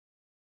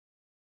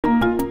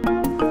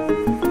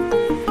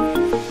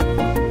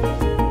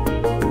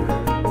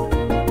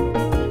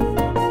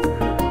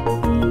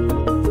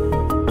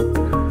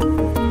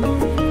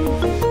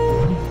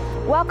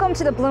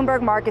Welcome to the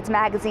Bloomberg Markets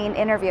Magazine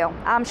interview.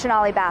 I'm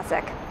Shanali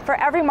Basak. For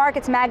every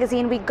Markets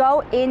Magazine, we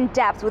go in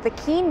depth with a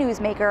key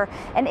newsmaker,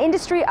 an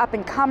industry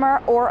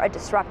up-and-comer, or a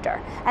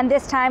disruptor. And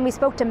this time we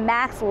spoke to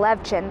Max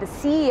Levchin, the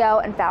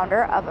CEO and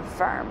founder of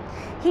Affirm.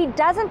 He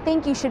doesn't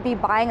think you should be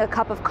buying a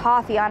cup of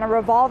coffee on a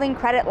revolving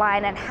credit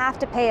line and have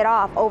to pay it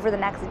off over the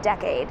next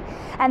decade.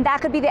 And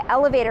that could be the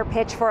elevator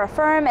pitch for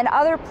Affirm and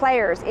other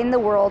players in the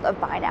world of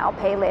buy now,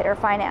 pay later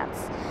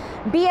finance.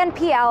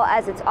 BNPL,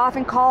 as it's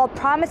often called,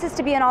 promises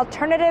to be an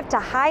alternative to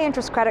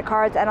high-interest credit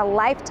cards and a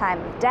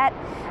lifetime of debt.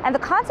 And the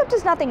concept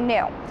is nothing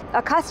new.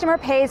 A customer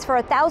pays for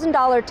a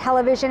 $1,000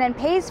 television and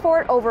pays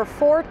for it over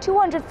 4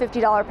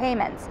 $250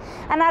 payments.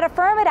 And at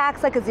Affirm, it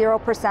acts like a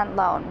 0%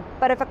 loan.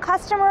 But if a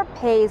customer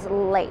pays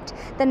late,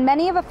 then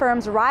many of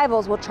Affirm's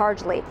rivals will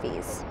charge late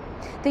fees.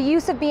 The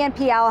use of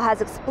BNPL has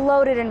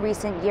exploded in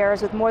recent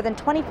years, with more than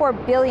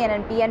 $24 billion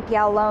in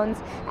BNPL loans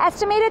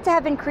estimated to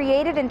have been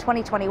created in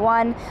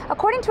 2021,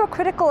 according to a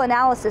critical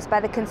analysis by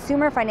the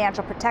Consumer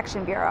Financial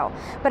Protection Bureau.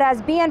 But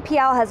as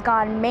BNPL has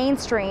gone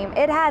mainstream,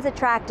 it has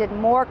attracted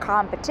more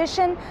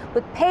competition,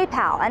 with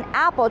PayPal and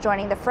Apple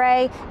joining the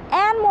fray,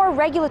 and more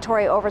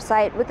regulatory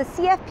oversight, with the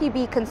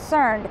CFPB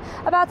concerned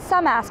about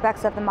some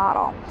aspects of the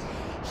model.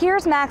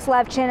 Here's Max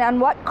Levchin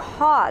on what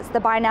caused the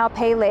buy now,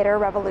 pay later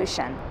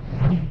revolution.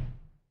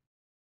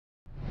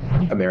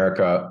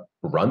 America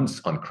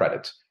runs on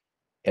credit,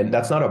 and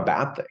that's not a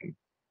bad thing.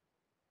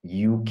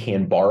 You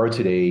can borrow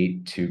today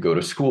to go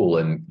to school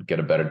and get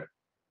a better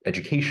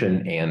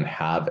education and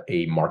have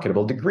a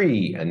marketable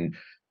degree, and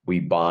we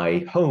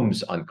buy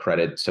homes on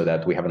credit so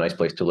that we have a nice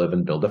place to live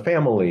and build a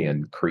family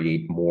and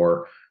create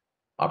more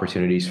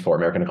opportunities for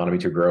American economy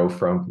to grow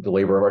from the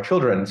labor of our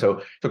children.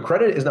 So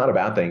credit is not a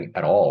bad thing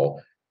at all.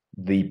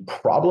 The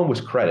problem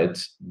with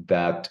credit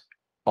that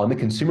on the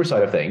consumer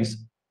side of things,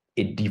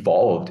 it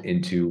devolved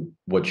into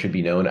what should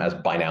be known as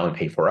buy now and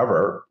pay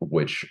forever,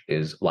 which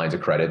is lines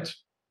of credit,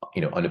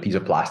 on a piece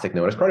of plastic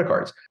known as credit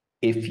cards.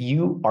 If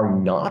you are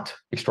not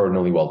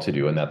extraordinarily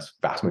well-to-do, and that's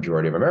vast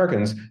majority of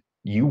Americans,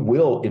 you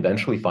will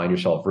eventually find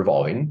yourself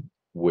revolving,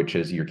 which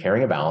is you're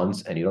carrying a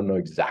balance and you don't know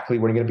exactly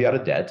when you're going to be out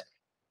of debt.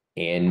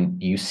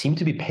 And you seem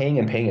to be paying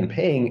and paying and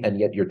paying, and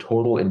yet your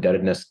total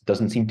indebtedness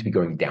doesn't seem to be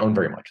going down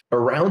very much.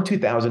 Around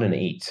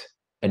 2008,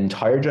 an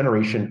entire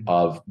generation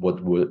of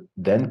what were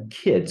then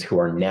kids who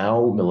are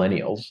now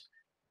millennials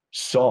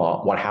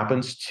saw what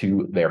happens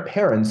to their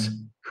parents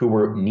who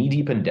were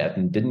knee-deep in debt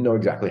and didn't know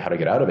exactly how to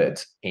get out of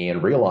it,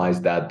 and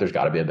realized that there's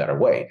got to be a better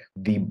way.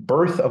 The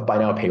birth of buy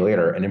now, pay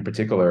later, and in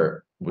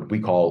particular, what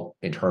we call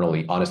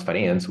internally honest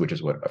finance, which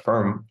is what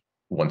Affirm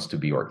wants to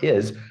be or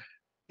is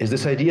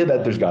this idea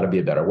that there's got to be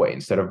a better way.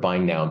 Instead of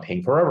buying now and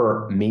paying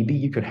forever, maybe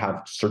you could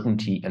have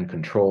certainty and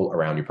control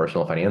around your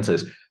personal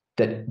finances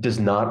that does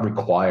not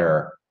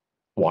require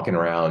walking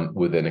around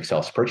with an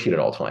Excel spreadsheet at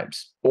all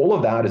times. All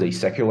of that is a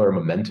secular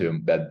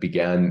momentum that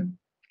began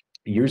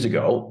years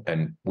ago,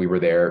 and we were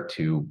there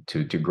to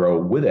grow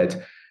with it.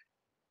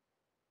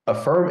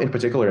 Affirm in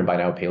particular, and buy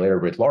now, pay later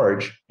writ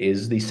large,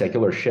 is the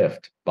secular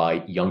shift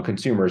by young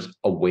consumers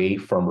away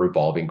from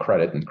revolving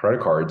credit and credit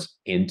cards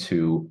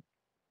into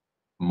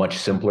much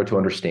simpler to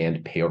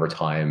understand, pay over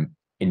time,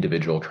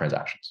 individual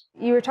transactions.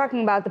 You were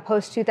talking about the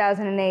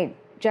post-2008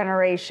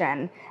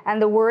 generation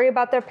and the worry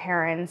about their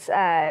parents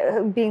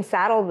being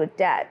saddled with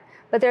debt.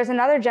 But there's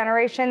another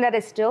generation that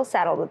is still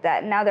saddled with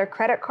debt. Now they're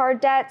credit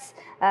card debts,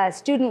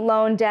 student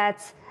loan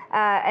debts,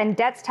 and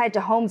debts tied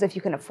to homes if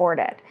you can afford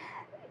it.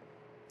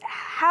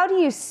 How do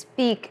you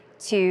speak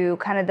to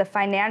kind of the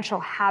financial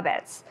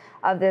habits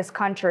of this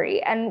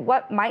country and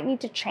what might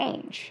need to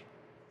change?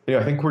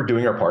 I think we're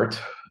doing our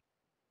part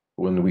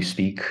when we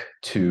speak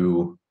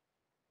to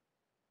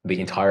the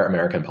entire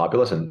American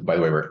populace. And by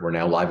the way, we're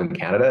now live in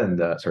Canada,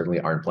 and certainly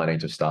aren't planning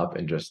to stop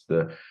in just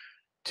the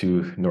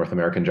two North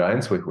American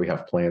giants. We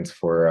have plans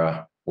for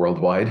a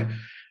worldwide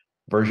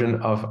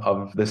version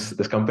of this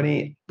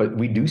company. But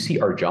we do see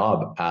our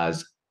job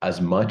as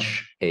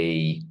much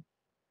a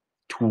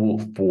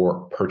tool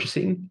for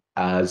purchasing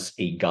as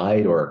a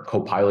guide or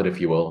co-pilot,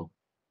 if you will,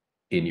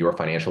 in your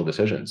financial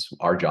decisions.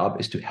 Our job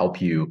is to help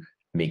you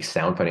make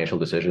sound financial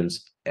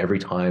decisions every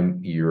time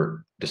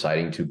you're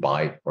deciding to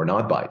buy or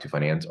not buy, to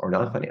finance or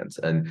not finance.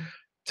 And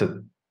it's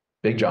a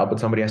big job, but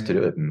somebody has to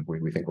do it, and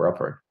we think we're up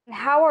for it.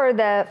 How are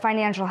the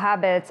financial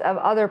habits of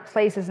other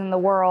places in the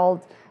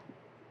world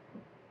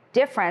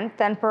different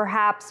than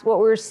perhaps what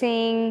we're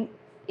seeing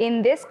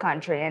in this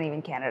country and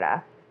even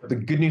Canada? The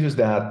good news is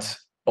that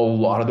a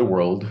lot of the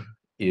world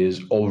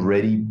is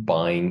already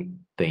buying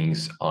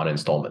things on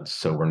installments.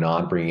 So we're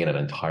not bringing in an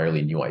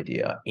entirely new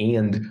idea.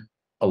 And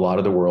a lot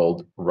of the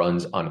world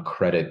runs on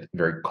credit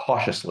very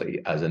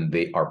cautiously, as in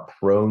they are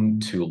prone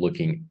to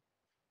looking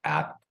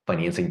at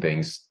financing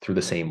things through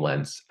the same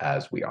lens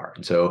as we are.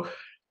 And so,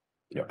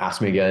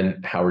 ask me again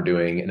how we're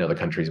doing in other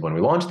countries when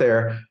we launch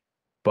there,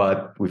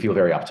 but we feel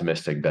very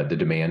optimistic that the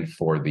demand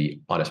for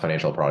the honest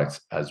financial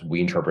products as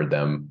we interpret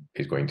them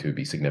is going to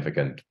be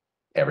significant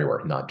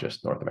everywhere, not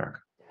just North America.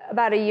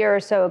 about a year or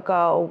so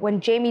ago,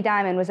 when Jamie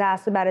Dimon was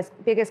asked about his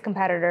biggest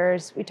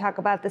competitors, we talk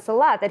about this a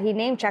lot, that he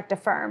name-checked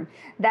Affirm,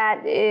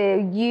 that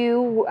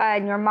you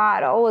and your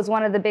model is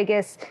one of the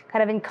biggest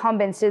kind of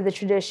incumbents to the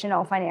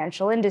traditional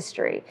financial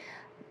industry.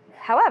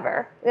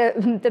 However,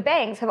 the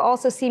banks have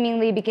also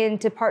seemingly begun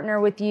to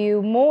partner with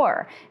you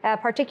more,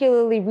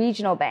 particularly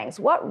regional banks.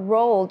 What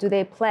role do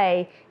they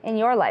play in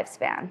your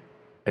lifespan?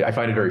 I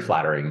find it very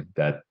flattering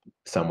that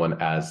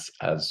someone as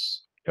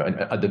you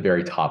know, at the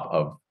very top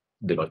of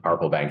the most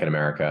powerful bank in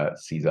America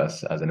sees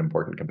us as an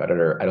important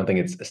competitor. I don't think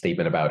it's a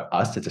statement about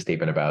us. It's a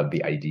statement about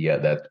the idea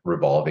that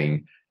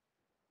revolving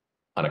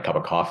on a cup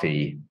of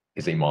coffee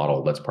is a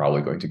model that's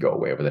probably going to go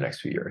away over the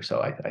next few years.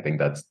 So I think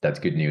that's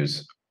good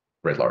news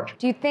writ large.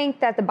 Do you think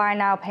that the buy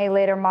now, pay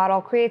later model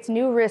creates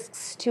new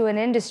risks to an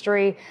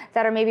industry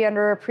that are maybe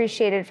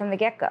underappreciated from the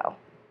get-go?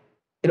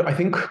 I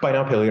think buy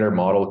now, pay later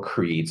model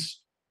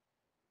creates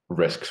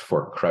risks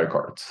for credit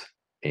cards.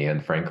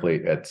 And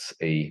frankly, it's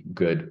a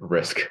good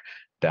risk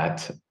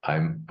that I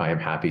am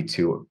happy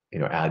to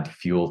add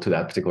fuel to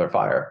that particular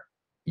fire.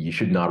 You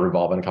should not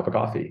revolve on a cup of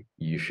coffee.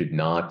 You should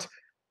not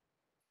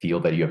feel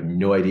that you have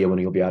no idea when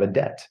you'll be out of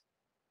debt.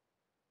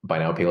 Buy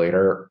now, pay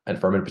later, and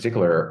Affirm in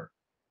particular,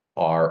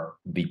 are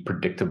the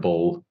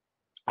predictable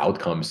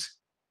outcomes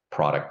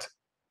product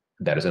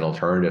that is an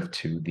alternative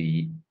to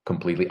the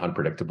completely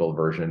unpredictable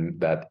version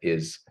that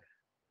is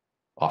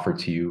offered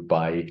to you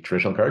by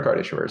traditional credit card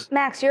issuers.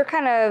 Max, you're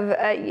kind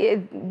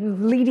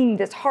of leading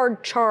this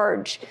hard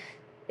charge,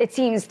 it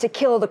seems, to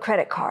kill the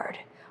credit card.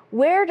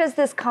 Where does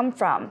this come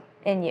from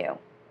in you?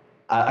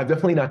 I'm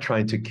definitely not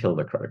trying to kill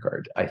the credit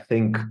card. I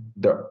think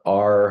there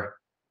are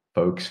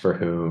folks for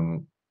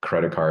whom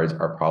credit cards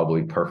are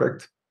probably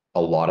perfect.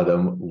 A lot of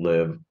them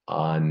live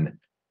on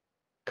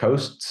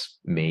coasts,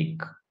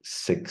 make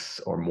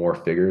 6 or more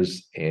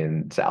figures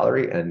in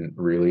salary, and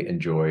really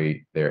enjoy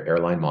their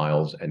airline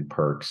miles and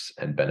perks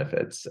and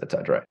benefits, et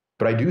cetera.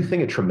 But I do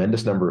think a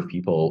tremendous number of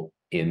people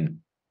in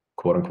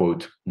quote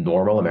unquote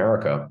normal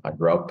America. I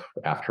grew up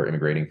after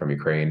immigrating from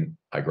Ukraine.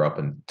 I grew up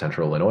in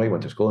central Illinois,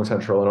 went to school in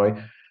central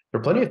Illinois. There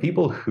are plenty of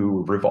people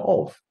who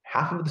revolve.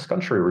 Half of this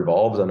country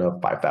revolves on a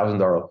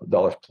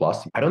 $5,000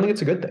 plus. I don't think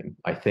it's a good thing.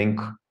 I think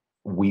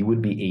we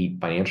would be a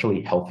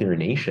financially healthier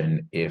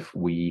nation if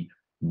we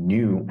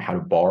knew how to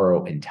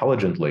borrow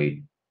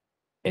intelligently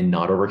and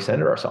not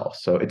overextended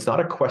ourselves. So it's not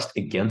a quest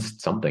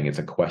against something. It's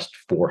a quest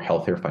for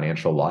healthier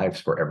financial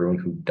lives for everyone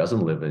who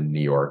doesn't live in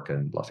New York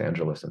and Los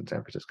Angeles and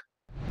San Francisco.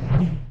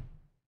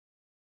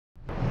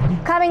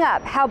 Coming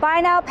up, how buy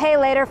now, pay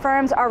later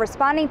firms are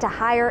responding to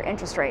higher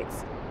interest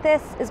rates.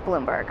 This is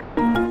Bloomberg.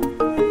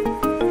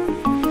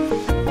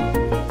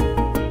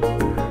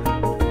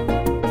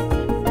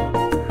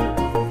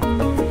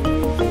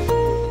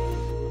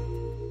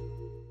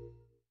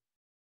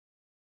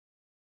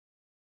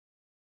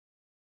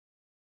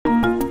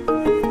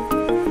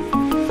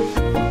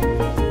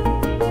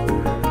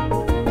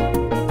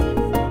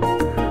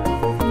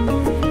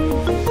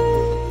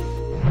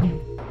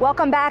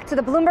 Welcome back to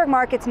the Bloomberg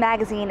Markets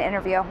Magazine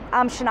interview.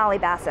 I'm Shonali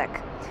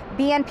Basak.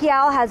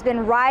 BNPL has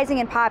been rising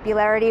in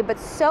popularity, but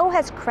so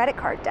has credit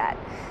card debt.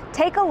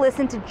 Take a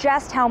listen to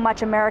just how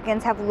much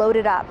Americans have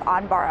loaded up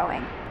on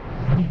borrowing.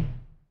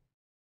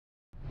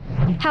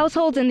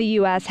 Households in the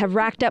U.S. have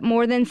racked up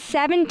more than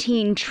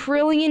 $17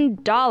 trillion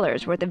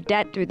worth of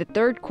debt through the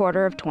third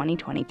quarter of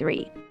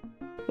 2023.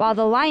 While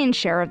the lion's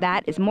share of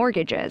that is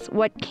mortgages,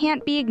 what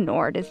can't be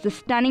ignored is the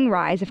stunning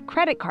rise of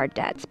credit card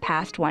debts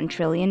past $1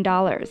 trillion.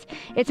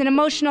 It's an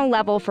emotional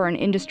level for an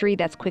industry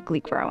that's quickly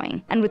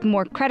growing. And with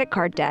more credit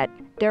card debt,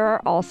 there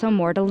are also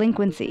more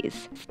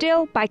delinquencies.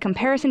 Still, by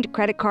comparison to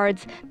credit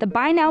cards, the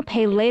buy now,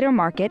 pay later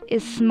market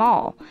is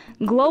small.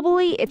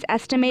 Globally, it's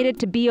estimated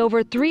to be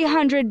over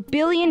 $300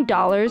 billion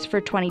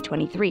for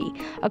 2023,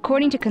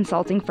 according to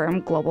consulting firm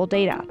Global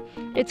Data.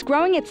 It's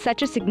growing at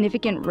such a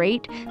significant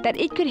rate that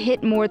it could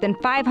hit more than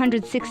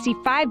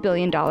 $565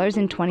 billion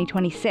in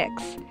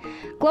 2026.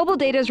 Global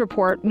Data's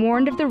report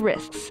warned of the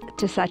risks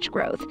to such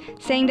growth,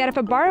 saying that if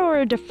a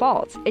borrower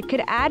defaults, it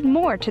could add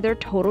more to their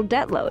total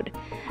debt load.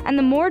 And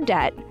the more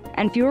debt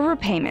and fewer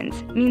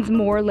repayments means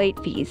more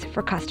late fees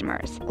for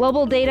customers.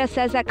 Global Data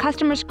says that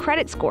customers'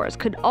 credit scores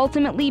could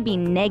ultimately be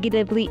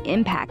negatively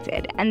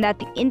impacted and that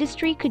the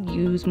industry could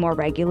use more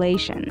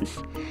regulations.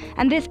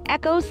 And this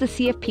echoes the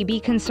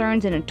CFPB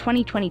concerns in a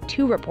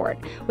 2022 report,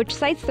 which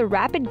cites the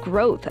rapid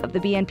growth of the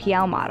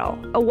BNPL model,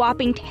 a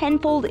whopping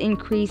tenfold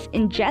increase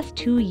in just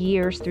 2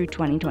 years through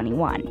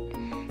 2021.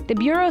 The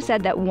Bureau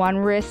said that one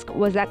risk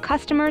was that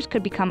customers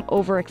could become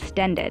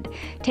overextended,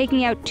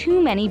 taking out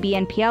too many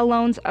BNPL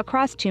loans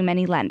across too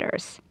many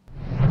lenders.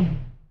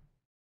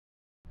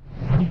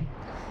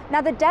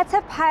 Now, the debts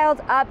have piled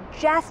up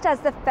just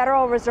as the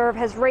Federal Reserve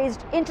has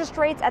raised interest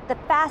rates at the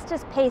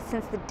fastest pace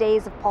since the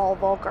days of Paul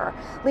Volcker,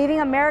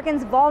 leaving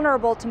Americans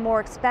vulnerable to more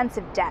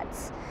expensive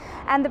debts.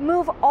 And the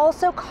move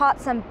also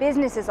caught some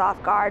businesses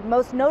off guard,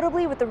 most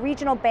notably with the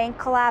regional bank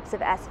collapse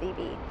of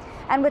SVB.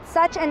 And with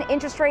such an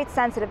interest rate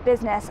sensitive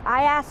business,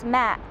 I asked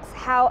Max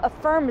how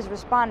Affirm is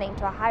responding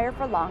to a higher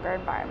for longer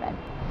environment.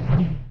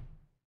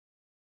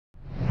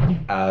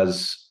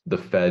 As the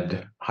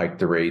Fed hiked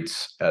the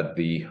rates at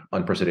the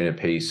unprecedented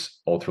pace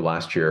all through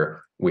last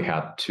year, we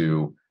had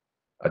to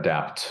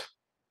adapt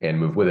and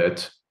move with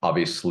it.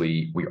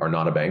 Obviously, we are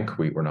not a bank.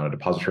 We're not a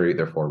depository.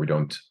 Therefore, we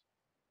don't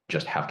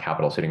just have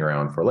capital sitting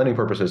around for lending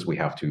purposes. We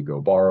have to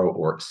go borrow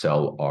or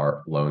sell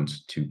our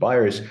loans to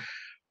buyers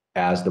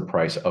as the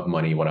price of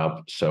money went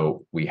up.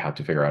 So we had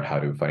to figure out how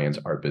to finance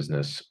our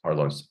business, our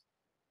loans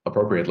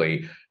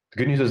appropriately. The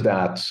good news is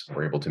that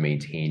we're able to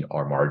maintain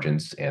our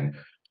margins, and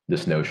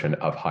this notion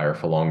of higher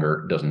for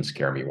longer doesn't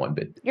scare me one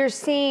bit. You're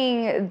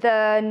seeing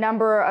the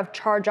number of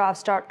charge-offs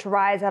start to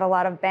rise at a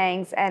lot of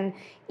banks, and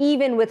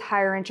even with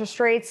higher interest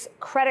rates,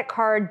 credit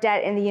card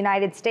debt in the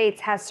United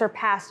States has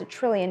surpassed $1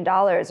 trillion,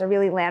 a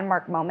really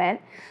landmark moment.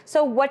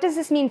 So what does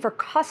this mean for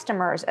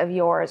customers of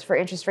yours for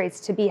interest rates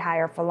to be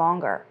higher for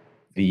longer?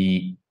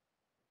 The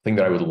thing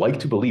that I would like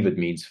to believe it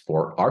means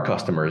for our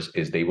customers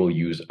is they will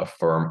use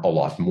Affirm a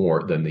lot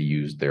more than they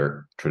use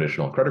their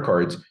traditional credit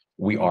cards.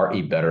 We are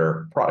a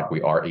better product.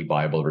 We are a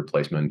viable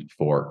replacement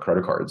for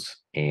credit cards.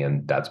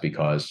 And that's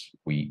because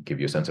we give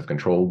you a sense of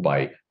control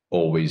by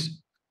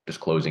always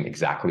disclosing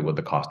exactly what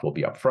the cost will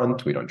be up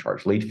front. We don't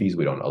charge late fees.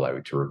 We don't allow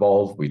you to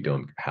revolve. We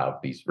don't have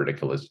these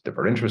ridiculous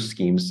deferred interest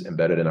schemes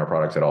embedded in our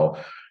products at all.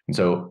 And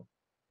so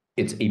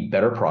it's a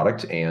better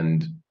product,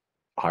 and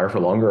higher for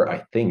longer,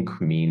 I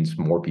think, means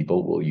more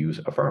people will use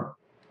Affirm.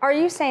 Are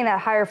you saying that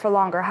higher for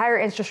longer, higher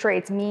interest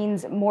rates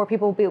means more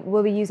people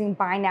will be using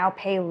buy now,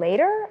 pay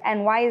later?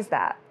 And why is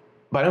that?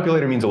 Buy now, pay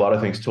later means a lot of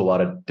things to a lot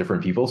of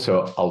different people.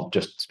 So I'll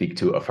just speak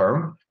to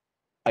Affirm.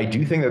 I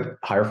do think that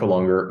higher for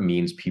longer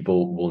means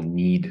people will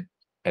need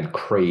and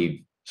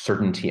crave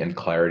certainty and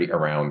clarity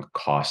around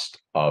cost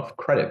of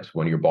credit.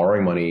 When you're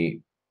borrowing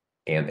money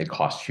and it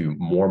costs you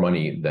more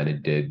money than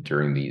it did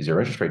during the zero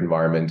interest rate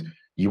environment,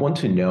 you want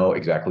to know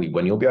exactly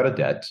when you'll be out of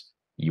debt.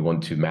 You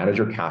want to manage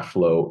your cash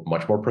flow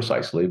much more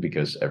precisely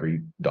because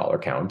every dollar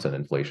counts, and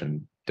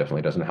inflation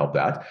definitely doesn't help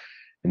that.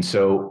 And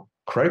so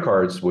credit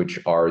cards, which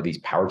are these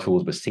power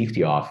tools with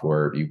safety off,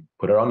 where you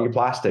put it on your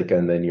plastic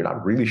and then you're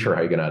not really sure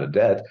how you get out of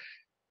debt,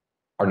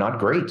 are not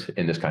great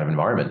in this kind of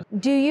environment.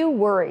 Do you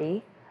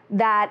worry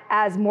that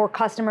as more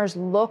customers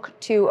look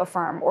to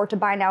Affirm or to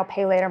buy now,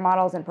 pay later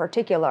models in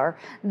particular,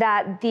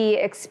 that the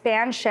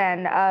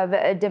expansion of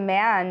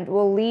demand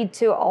will lead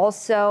to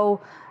also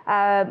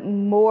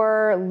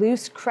more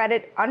loose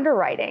credit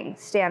underwriting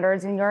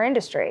standards in your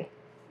industry?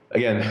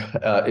 Again,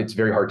 it's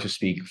very hard to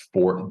speak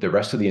for the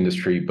rest of the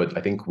industry, but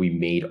I think we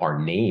made our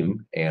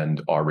name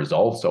and our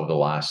results over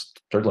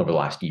certainly over the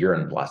last year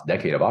and the last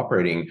decade of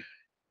operating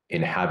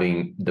in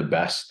having the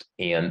best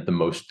and the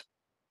most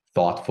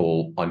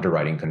thoughtful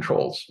underwriting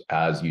controls.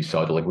 As you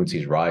saw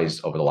delinquencies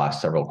rise over the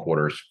last several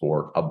quarters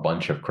for a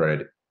bunch of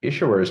credit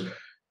issuers,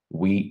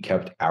 we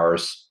kept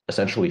ours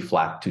essentially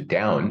flat to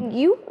down.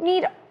 You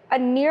need a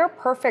near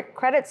perfect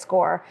credit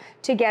score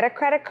to get a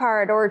credit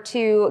card or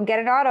to get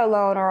an auto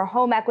loan or a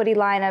home equity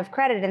line of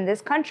credit in this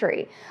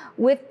country.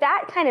 With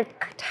that kind of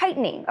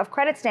tightening of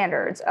credit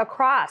standards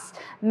across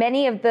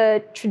many of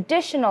the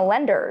traditional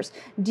lenders,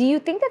 do you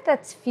think that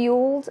that's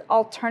fueled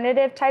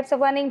alternative types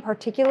of lending,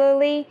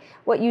 particularly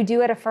what you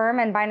do at Affirm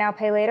and buy now,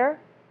 pay later?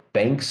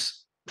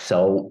 Banks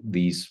sell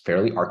these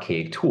fairly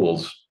archaic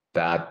tools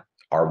that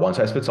are one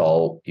size fits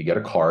all. You get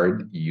a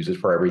card, you use it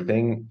for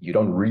everything. You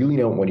don't really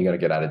know when you're going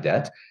to get out of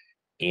debt.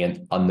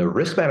 And on the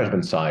risk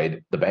management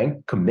side, the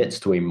bank commits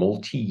to a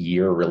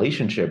multi-year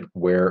relationship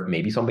where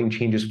maybe something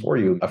changes for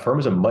you. Affirm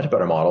is a much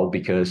better model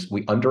because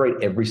we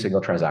underwrite every single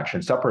transaction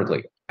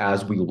separately.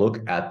 As we look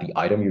at the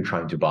item you're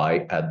trying to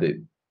buy, at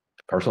the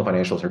personal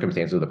financial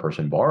circumstances of the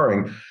person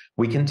borrowing,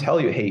 we can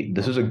tell you, hey,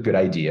 this is a good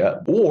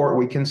idea. Or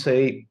we can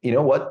say, you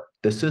know what?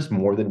 This is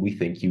more than we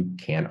think you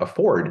can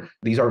afford.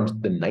 These are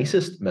the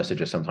nicest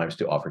messages sometimes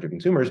to offer to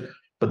consumers,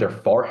 but they're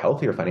far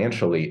healthier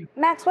financially.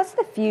 Max, what's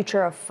the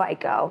future of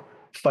FICO?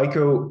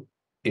 FICO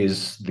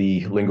is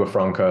the lingua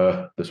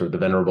franca, the sort of the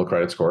venerable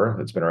credit score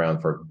that's been around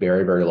for a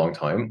very, very long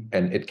time.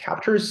 And it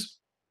captures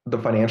the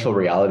financial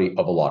reality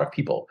of a lot of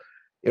people.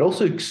 It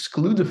also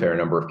excludes a fair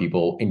number of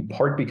people, in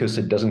part because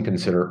it doesn't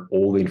consider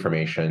all the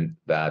information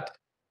that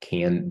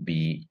can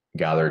be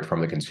gathered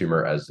from the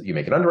consumer as you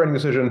make an underwriting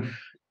decision.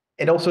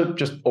 It also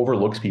just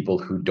overlooks people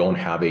who don't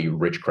have a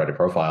rich credit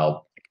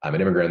profile. I'm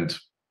an immigrant.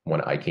 When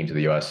I came to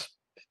the US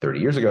 30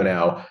 years ago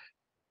now,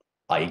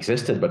 I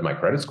existed, but my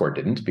credit score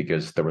didn't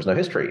because there was no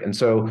history. And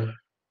so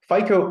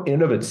FICO in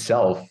and of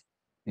itself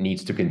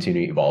needs to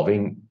continue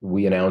evolving.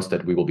 We announced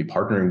that we will be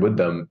partnering with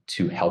them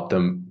to help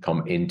them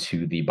come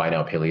into the buy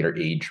now, pay later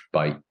age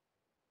by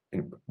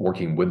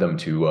working with them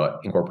to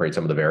incorporate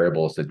some of the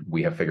variables that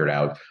we have figured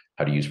out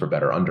how to use for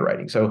better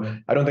underwriting. So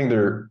I don't think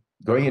they're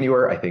going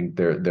anywhere. I think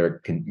they're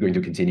going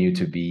to continue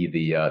to be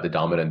the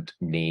dominant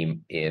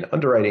name in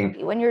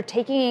underwriting. When you're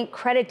taking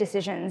credit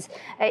decisions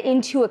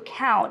into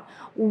account,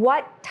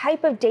 what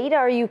type of data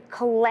are you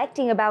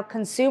collecting about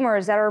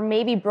consumers that are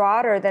maybe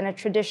broader than a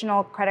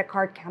traditional credit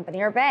card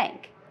company or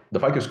bank? The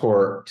FICO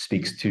score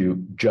speaks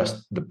to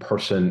just the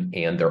person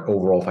and their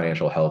overall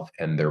financial health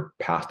and their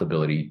past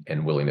ability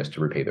and willingness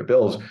to repay their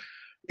bills.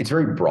 it's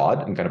very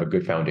broad and kind of a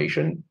good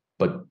foundation,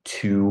 but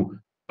to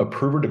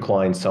approve or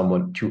decline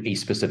someone to a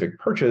specific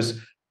purchase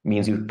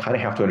means you kind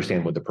of have to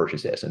understand what the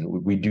purchase is. And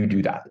we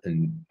do that.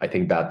 And I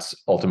think that's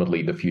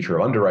ultimately the future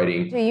of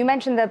underwriting. You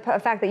mentioned the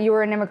fact that you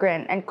were an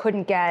immigrant and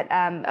couldn't get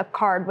a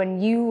card when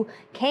you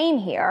came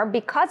here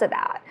because of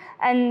that,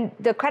 and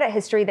the credit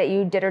history that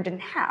you did or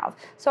didn't have.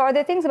 So are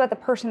there things about the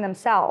person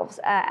themselves,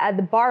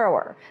 the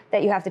borrower,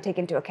 that you have to take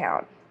into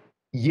account?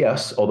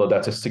 Yes, although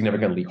that's a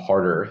significantly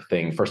harder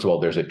thing. First of all,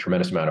 there's a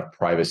tremendous amount of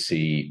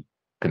privacy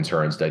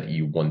concerns that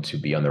you want to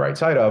be on the right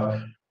side of.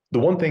 The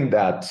one thing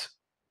that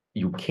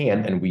you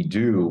can, and we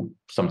do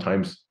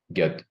sometimes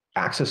get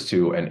access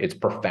to, and it's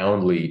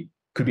profoundly,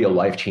 could be a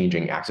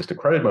life-changing access to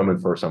credit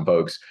moment for some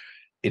folks,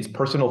 it's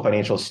personal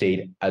financial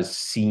state as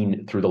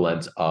seen through the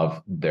lens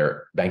of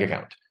their bank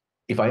account.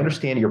 If I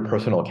understand your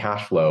personal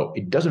cash flow,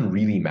 it doesn't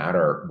really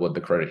matter what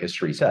the credit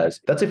history says.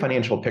 That's a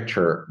financial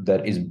picture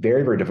that is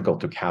very, very difficult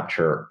to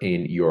capture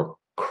in your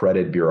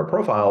credit bureau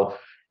profile.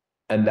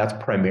 And that's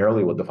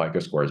primarily what the FICO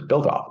score is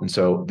built off. And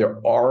so there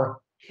are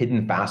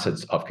hidden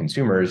facets of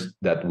consumers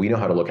that we know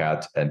how to look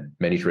at, and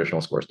many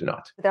traditional scores do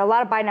not. There are a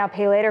lot of buy now,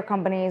 pay later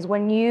companies.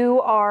 When you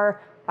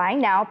are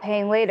buying now,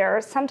 paying later,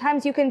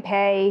 sometimes you can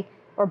pay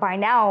or buy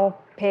now,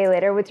 pay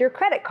later with your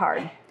credit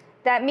card.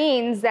 That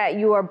means that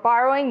you are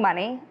borrowing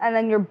money and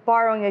then you're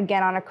borrowing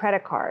again on a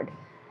credit card.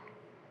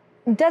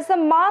 Does the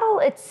model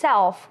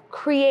itself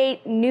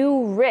create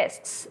new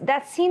risks?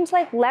 That seems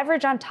like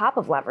leverage on top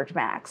of leverage,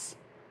 Max.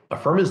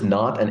 Affirm is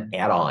not an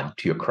add-on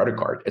to your credit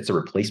card. It's a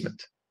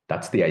replacement.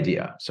 That's the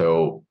idea.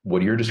 So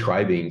what you're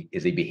describing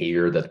is a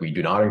behavior that we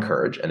do not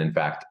encourage, and in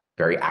fact,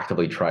 very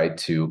actively try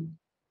to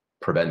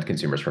prevent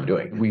consumers from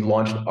doing. We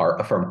launched our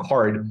Affirm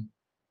card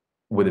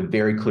with a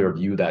very clear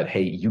view that,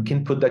 hey, you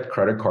can put that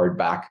credit card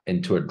back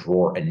into a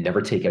drawer and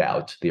never take it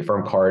out. The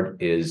Affirm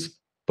card is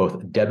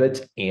both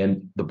debit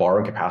and the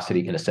borrowing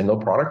capacity in a single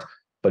product,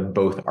 but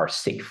both are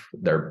safe.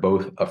 They're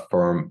both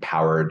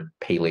Affirm-powered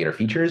pay later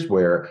features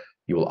where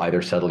you will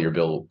either settle your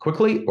bill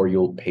quickly or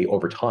you'll pay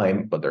over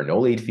time, but there are no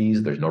late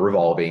fees, there's no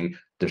revolving,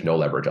 there's no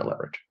leverage on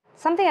leverage.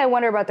 Something I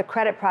wonder about the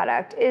credit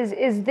product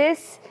is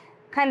this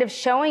kind of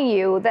showing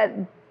you that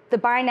the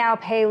buy now,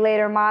 pay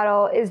later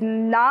model is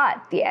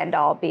not the end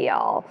all be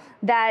all,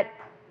 that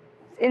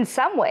in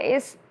some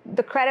ways,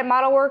 the credit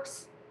model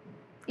works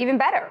even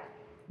better.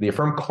 The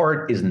Affirm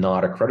card is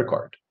not a credit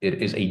card.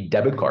 It is a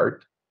debit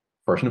card,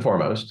 first and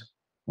foremost.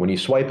 When you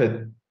swipe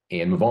it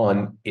and move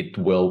on, it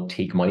will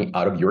take money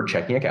out of your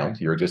checking account,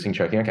 your existing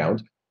checking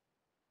account.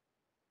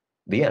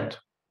 The end.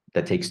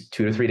 That takes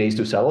 2 to 3 days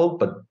to settle,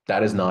 but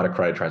that is not a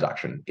credit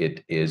transaction.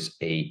 It is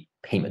a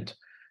payment.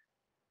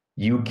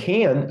 You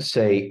can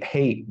say,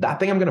 hey, that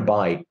thing I'm going to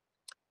buy,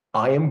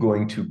 I am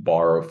going to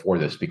borrow for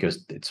this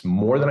because it's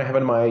more than I have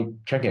in my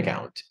checking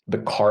account. The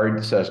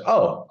card says,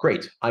 oh,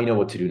 great, I know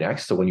what to do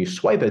next. So when you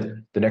swipe it,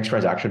 the next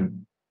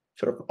transaction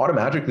sort of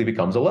automatically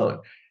becomes a loan.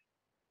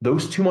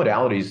 Those two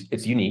modalities,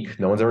 it's unique.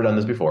 No one's ever done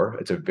this before.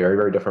 It's a very,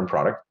 very different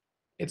product.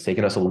 It's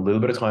taken us a little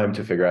bit of time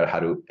to figure out how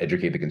to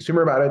educate the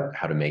consumer about it,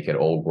 how to make it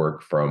all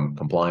work from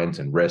compliance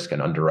and risk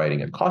and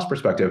underwriting and cost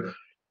perspective.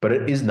 But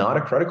it is not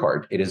a credit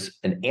card. It is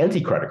an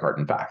anti-credit card,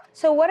 in fact.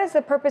 So what is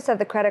the purpose of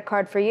the credit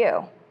card for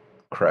you?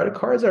 Credit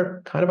cards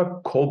are kind of a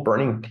coal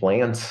burning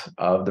plant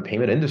of the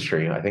payment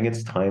industry. I think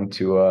it's time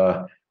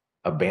to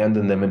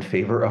abandon them in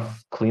favor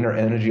of cleaner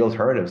energy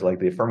alternatives like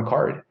the Affirm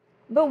card.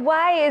 But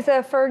why is a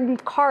Affirm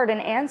card an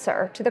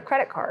answer to the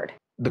credit card?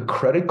 The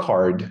credit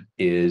card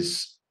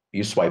is,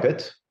 you swipe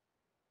it,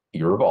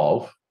 you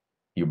revolve,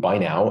 you buy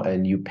now,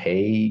 and you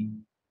pay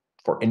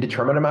for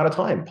indeterminate amount of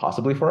time,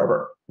 possibly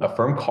forever.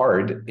 Affirm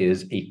card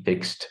is a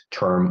fixed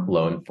term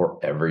loan for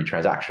every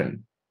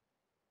transaction.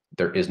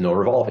 There is no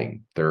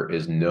revolving. There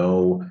is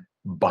no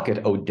bucket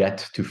of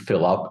debt to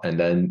fill up and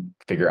then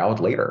figure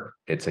out later.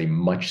 It's a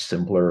much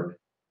simpler,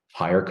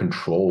 higher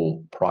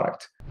control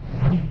product.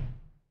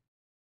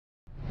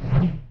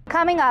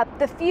 Coming up,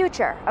 the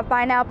future of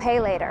buy now, pay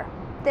later.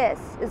 This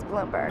is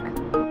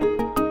Bloomberg.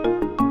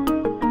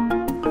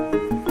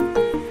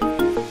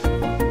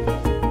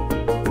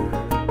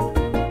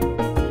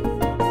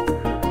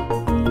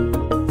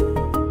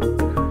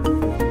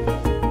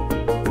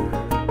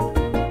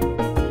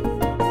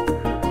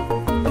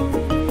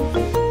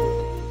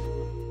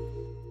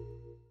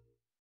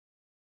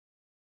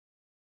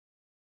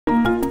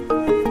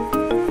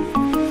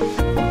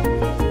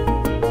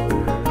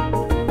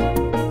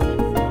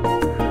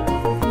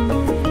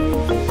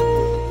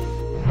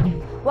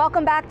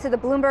 Welcome back to the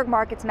Bloomberg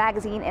Markets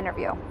Magazine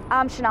interview.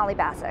 I'm Sonali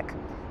Basak.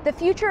 The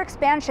future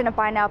expansion of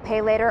buy now,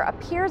 pay later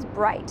appears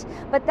bright,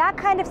 but that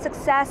kind of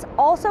success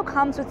also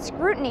comes with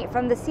scrutiny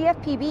from the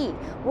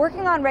CFPB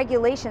working on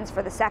regulations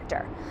for the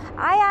sector.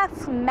 I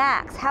asked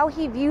Max how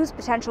he views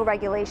potential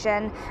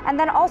regulation, and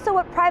then also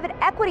what private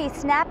equity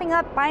snapping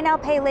up buy now,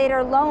 pay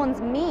later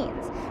loans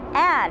means,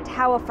 and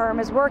how Affirm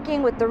is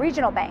working with the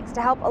regional banks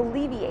to help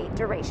alleviate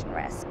duration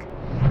risk.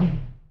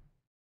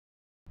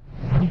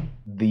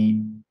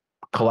 The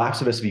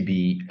collapse of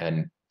SVB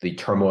and the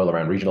turmoil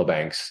around regional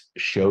banks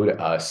showed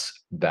us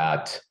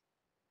that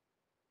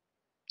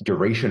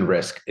duration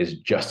risk is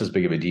just as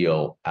big of a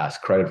deal as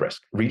credit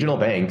risk. Regional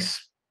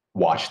banks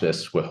watch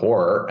this with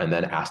horror and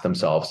then ask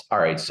themselves, all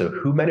right, so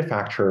who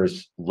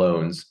manufactures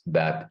loans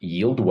that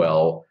yield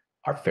well,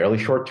 are fairly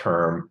short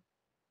term,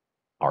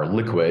 are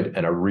liquid,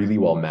 and are really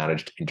well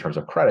managed in terms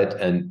of credit?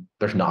 And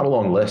there's not a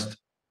long list.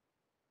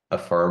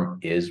 Affirm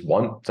is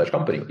one such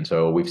company. And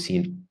so we've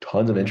seen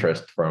tons of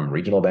interest from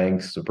regional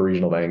banks, super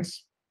regional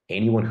banks,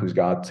 anyone who's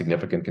got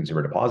significant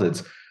consumer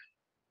deposits.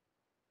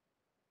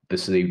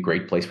 This is a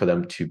great place for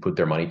them to put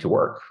their money to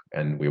work,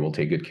 and we will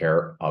take good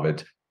care of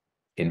it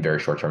in very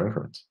short-term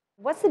increments.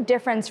 What's the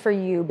difference for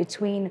you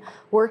between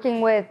working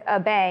with a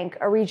bank,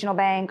 a regional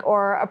bank,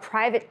 or a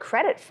private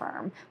credit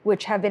firm,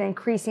 which have been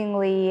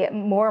increasingly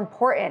more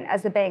important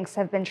as the banks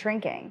have been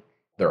shrinking?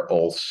 There are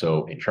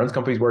also insurance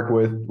companies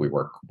we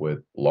work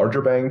with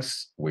larger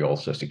banks. We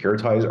also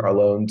securitize our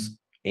loans.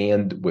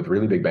 And with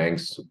really big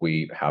banks,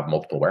 we have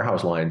multiple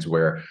warehouse lines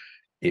where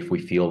if we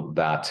feel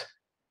that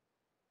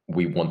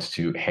we want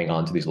to hang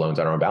on to these loans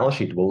on our own balance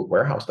sheet, we'll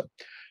warehouse them.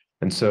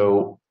 And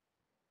so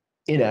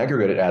in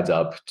aggregate, it adds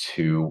up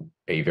to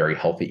a very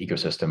healthy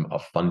ecosystem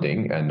of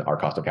funding, and our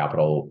cost of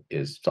capital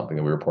is something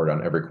that we report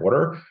on every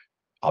quarter.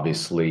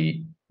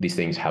 Obviously, these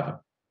things have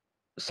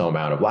some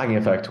amount of lagging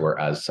effect,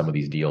 whereas some of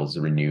these deals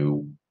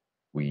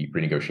we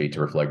renegotiate to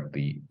reflect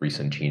the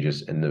recent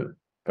changes in the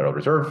Federal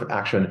Reserve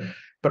action.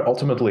 But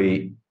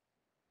ultimately,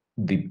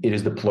 it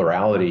is the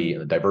plurality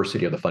and the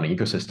diversity of the funding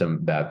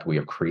ecosystem that we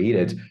have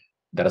created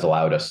that has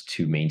allowed us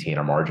to maintain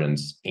our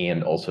margins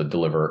and also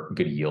deliver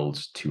good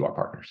yields to our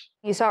partners.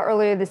 You saw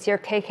earlier this year,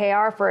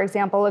 KKR, for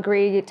example,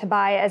 agreed to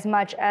buy as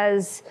much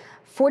as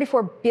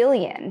 $44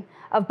 billion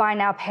of buy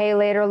now, pay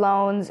later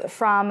loans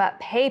from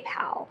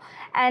PayPal.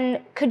 And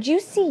could you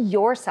see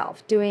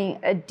yourself doing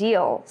a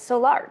deal so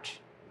large?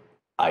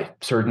 I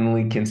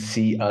certainly can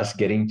see us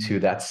getting to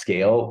that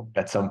scale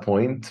at some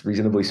point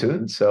reasonably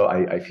soon. So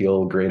I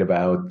feel great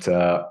about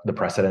the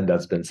precedent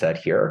that's been set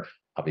here.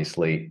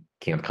 Obviously,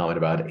 can't comment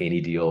about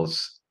any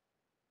deals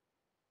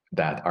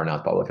that are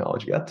not public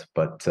knowledge yet,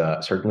 but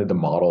certainly the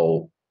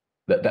model,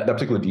 that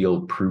particular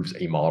deal proves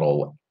a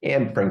model,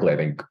 and frankly, I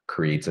think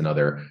creates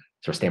another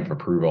sort of stamp of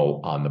approval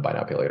on the buy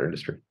now, pay later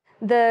industry.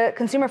 The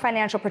Consumer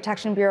Financial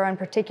Protection Bureau in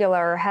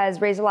particular has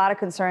raised a lot of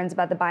concerns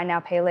about the buy now,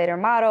 pay later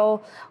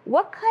model.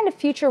 What kind of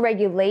future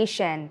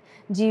regulation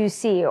do you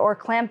see, or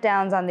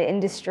clampdowns on the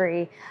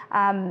industry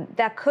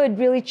that could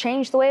really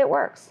change the way it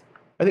works?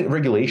 I think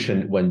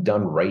regulation, when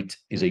done right,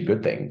 is a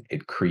good thing.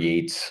 It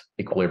creates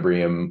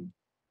equilibrium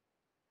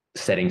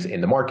settings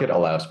in the market,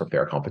 allows for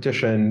fair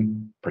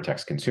competition,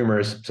 protects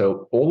consumers.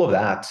 So all of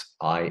that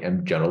I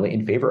am generally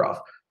in favor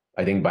of.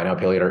 I think buy now,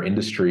 pay later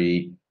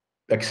industry,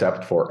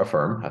 except for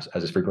Affirm, as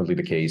is frequently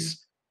the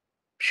case,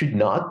 should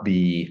not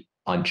be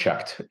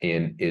unchecked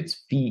in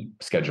its fee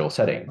schedule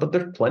setting. But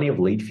there's plenty of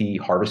late fee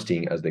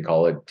harvesting, as they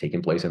call it,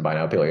 taking place in buy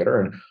now, pay later,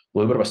 and a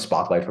little bit of a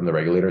spotlight from the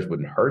regulators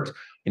wouldn't hurt.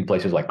 In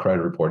places like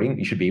credit reporting,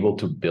 you should be able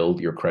to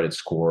build your credit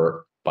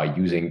score by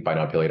using buy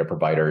now, pay later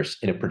providers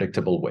in a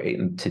predictable way.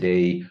 And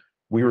today,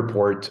 we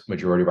report,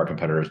 majority of our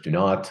competitors do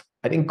not.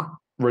 I think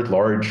writ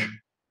large,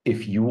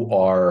 if you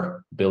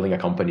are building a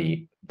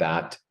company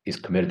that is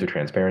committed to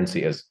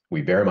transparency, as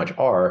we very much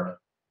are,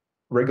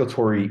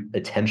 regulatory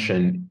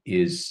attention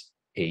is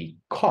a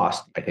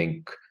cost. I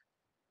think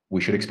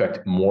we should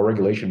expect more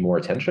regulation, more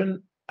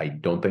attention. I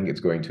don't think it's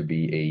going to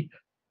be a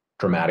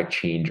dramatic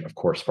change, of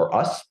course, for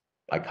us.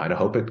 I kind of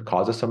hope it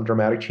causes some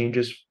dramatic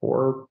changes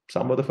for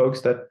some of the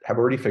folks that have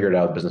already figured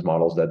out business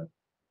models that,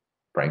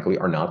 frankly,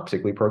 are not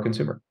particularly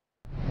pro-consumer.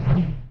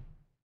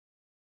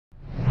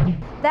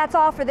 That's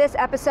all for this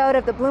episode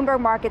of the Bloomberg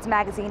Markets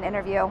Magazine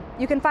interview.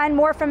 You can find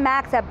more from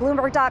Max at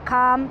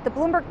Bloomberg.com, the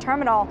Bloomberg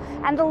Terminal,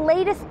 and the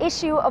latest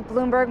issue of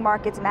Bloomberg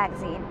Markets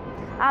Magazine.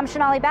 I'm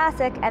Sonali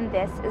Basak, and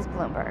this is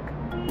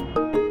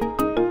Bloomberg.